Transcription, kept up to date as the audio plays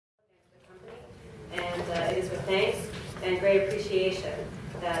thanks and great appreciation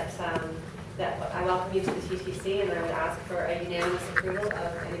that I welcome you to the TTC, and I would ask for a unanimous approval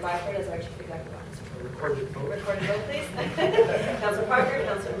of Andy Byford as our Chief Executive Officer. Recorded vote. Recorded vote, please. Councillor Parker,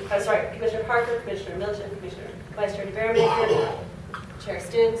 Commissioner Parker, Commissioner Milchin, Commissioner Vice Chair DeBaremaker, Chair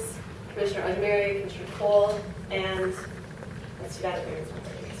Stintz, Commissioner Ojemiri, Commissioner Cole, and let's do that agreement.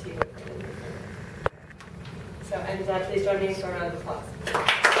 So, and please join me for a round of applause.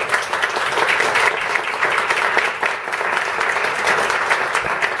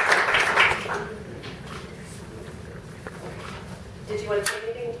 Did you want to say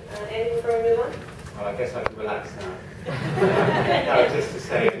anything, Andy, before we move on? Well, I guess I can relax now. No, just to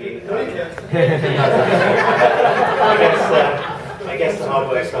say, I guess the hard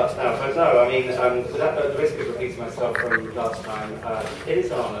work starts now. But no, I mean, without the risk of repeating myself from last time, it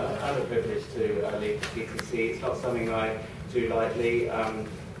is an honour and a privilege to lead the TTC. It's not something I do lightly.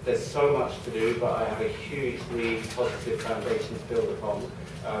 There's so much to do, but I have a hugely positive foundation to build upon.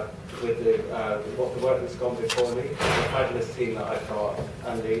 With the work that's gone before me, the fabulous team that I've got,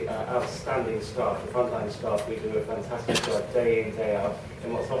 and the outstanding staff, the frontline staff, we do a fantastic job day in, day out,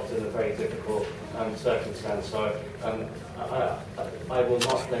 in what's often a very difficult circumstance. So I will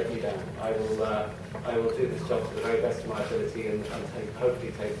not let you down. I will do this job to the very best of my ability and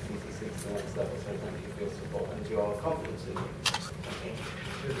hopefully take the TTC to the next level. So thank you for your support and your confidence in me.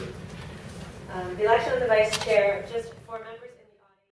 The election of the Vice Chair, just for members.